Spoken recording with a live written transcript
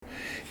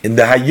In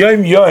the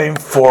Hayom Yom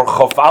for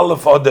Chof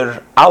Aleph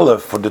Adar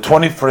Aleph, for the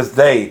 21st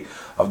day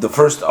of the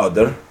first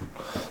Adar,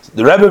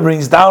 the Rebbe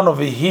brings down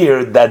over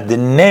here that the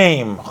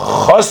name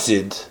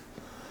Chosid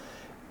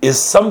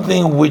is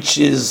something which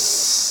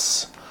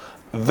is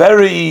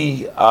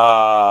very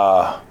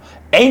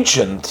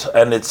ancient,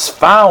 and it's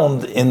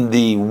found in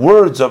the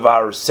words of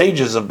our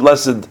sages of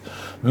blessed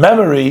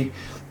memory,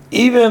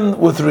 even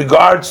with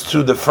regards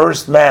to the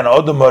first man,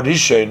 Adam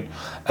HaRishon,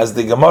 as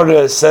the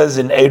Gemara says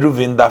in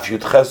Eruvin Daf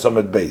Yud Ches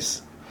Amud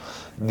Beis.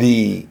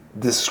 The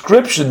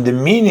description, the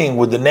meaning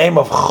with the name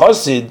of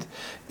Chosid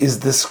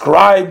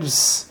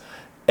describes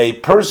a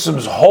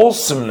person's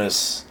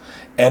wholesomeness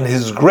and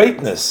his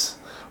greatness,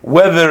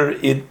 whether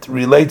it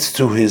relates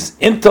to his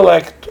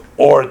intellect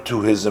or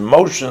to his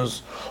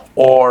emotions,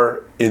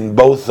 or in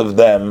both of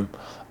them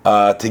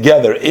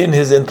together, in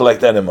his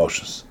intellect and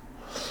emotions.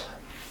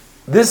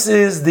 This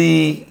is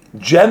the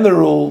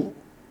general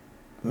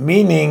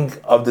meaning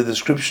of the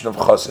description of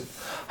Chosid.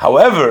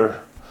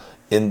 However,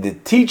 in the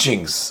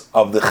teachings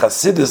of the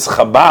Hasidus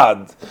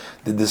Chabad,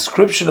 the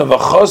description of a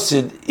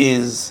Chosid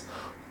is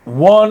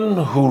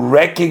one who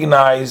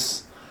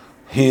recognizes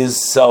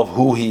his self,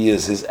 who he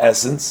is, his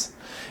essence,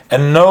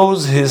 and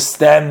knows his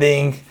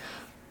standing,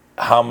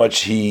 how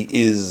much he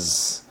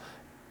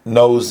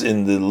knows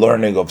in the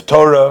learning of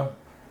Torah,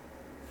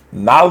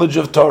 knowledge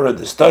of Torah,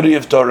 the study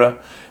of Torah,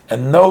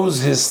 and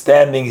knows his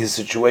standing, his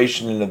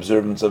situation in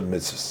observance of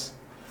mitzvahs.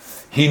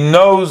 He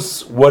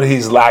knows what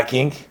he's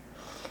lacking,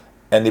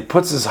 and he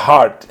puts his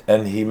heart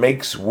and he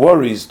makes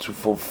worries to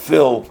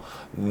fulfill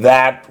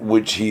that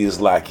which he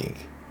is lacking.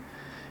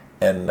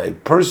 And a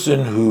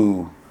person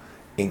who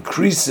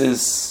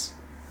increases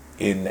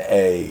in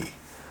a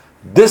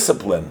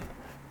discipline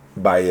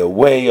by a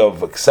way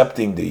of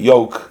accepting the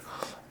yoke,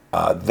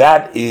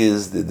 that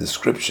is the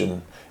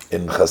description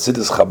in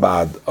Hasidus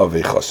Chabad of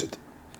a Chosid.